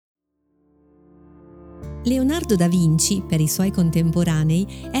Leonardo da Vinci, per i suoi contemporanei,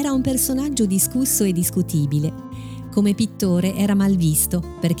 era un personaggio discusso e discutibile. Come pittore era mal visto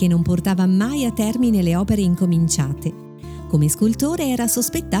perché non portava mai a termine le opere incominciate. Come scultore era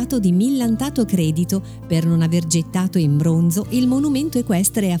sospettato di millantato credito per non aver gettato in bronzo il monumento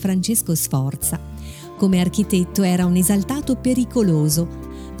equestre a Francesco Sforza. Come architetto era un esaltato pericoloso.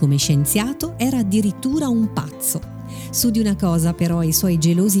 Come scienziato era addirittura un pazzo. Su di una cosa però i suoi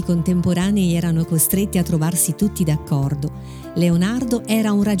gelosi contemporanei erano costretti a trovarsi tutti d'accordo. Leonardo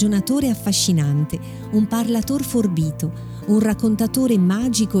era un ragionatore affascinante, un parlator forbito, un raccontatore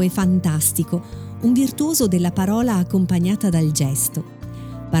magico e fantastico, un virtuoso della parola accompagnata dal gesto.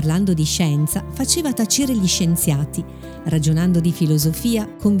 Parlando di scienza, faceva tacere gli scienziati, ragionando di filosofia,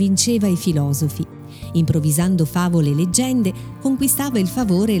 convinceva i filosofi, improvvisando favole e leggende, conquistava il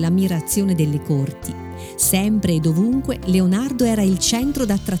favore e l'ammirazione delle corti. Sempre e dovunque Leonardo era il centro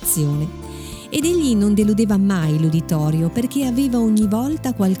d'attrazione. Ed egli non deludeva mai l'uditorio perché aveva ogni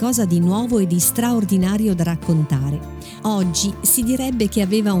volta qualcosa di nuovo e di straordinario da raccontare. Oggi si direbbe che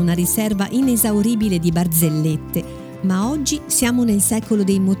aveva una riserva inesauribile di barzellette, ma oggi siamo nel secolo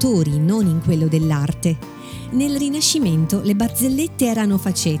dei motori, non in quello dell'arte. Nel Rinascimento le barzellette erano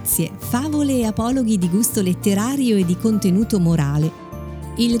facezie, favole e apologhi di gusto letterario e di contenuto morale.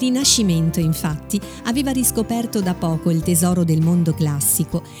 Il Rinascimento, infatti, aveva riscoperto da poco il tesoro del mondo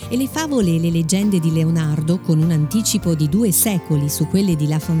classico e le favole e le leggende di Leonardo, con un anticipo di 2 secoli su quelle di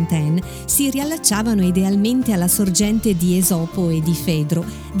La Fontaine, si riallacciavano idealmente alla sorgente di Esopo e di Fedro,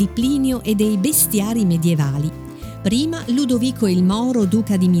 di Plinio e dei bestiari medievali. Prima Ludovico il Moro,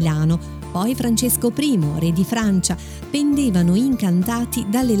 duca di Milano, poi Francesco I, re di Francia, pendevano incantati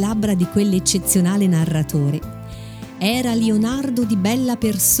dalle labbra di quell'eccezionale narratore. Era Leonardo di bella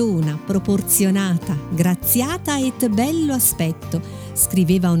persona, proporzionata, graziata et bello aspetto,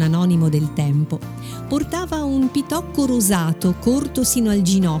 scriveva un anonimo del tempo. Portava un pitocco rosato, corto sino al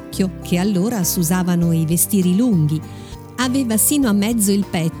ginocchio, che allora s'usavano i vestiti lunghi. Aveva sino a mezzo il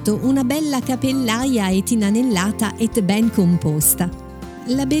petto una bella capellaia et inanellata et ben composta.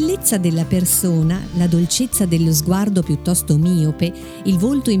 La bellezza della persona, la dolcezza dello sguardo piuttosto miope, il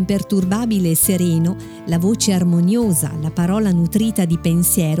volto imperturbabile e sereno, la voce armoniosa, la parola nutrita di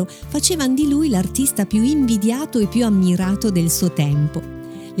pensiero facevano di lui l'artista più invidiato e più ammirato del suo tempo.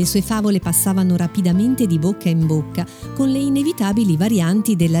 Le sue favole passavano rapidamente di bocca in bocca, con le inevitabili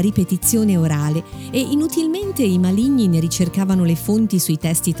varianti della ripetizione orale, e inutilmente i maligni ne ricercavano le fonti sui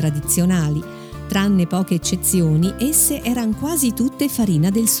testi tradizionali. Tranne poche eccezioni, esse erano quasi tutte farina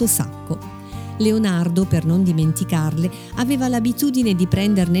del suo sacco. Leonardo, per non dimenticarle, aveva l'abitudine di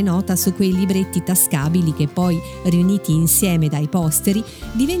prenderne nota su quei libretti tascabili che poi, riuniti insieme dai posteri,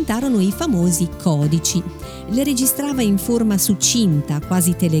 diventarono i famosi codici. Le registrava in forma succinta,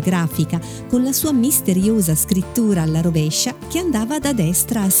 quasi telegrafica, con la sua misteriosa scrittura alla rovescia che andava da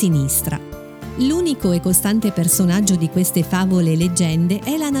destra a sinistra. L'unico e costante personaggio di queste favole e leggende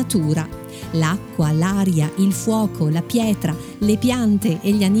è la natura. L'acqua, l'aria, il fuoco, la pietra, le piante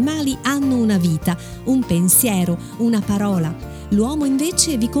e gli animali hanno una vita, un pensiero, una parola. L'uomo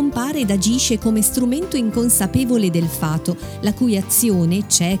invece vi compare ed agisce come strumento inconsapevole del fato, la cui azione,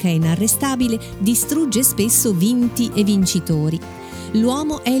 cieca e inarrestabile, distrugge spesso vinti e vincitori.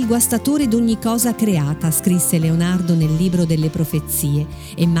 L'uomo è il guastatore d'ogni cosa creata, scrisse Leonardo nel libro delle profezie,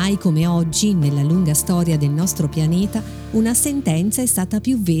 e mai come oggi, nella lunga storia del nostro pianeta, una sentenza è stata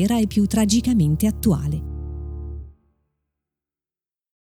più vera e più tragicamente attuale.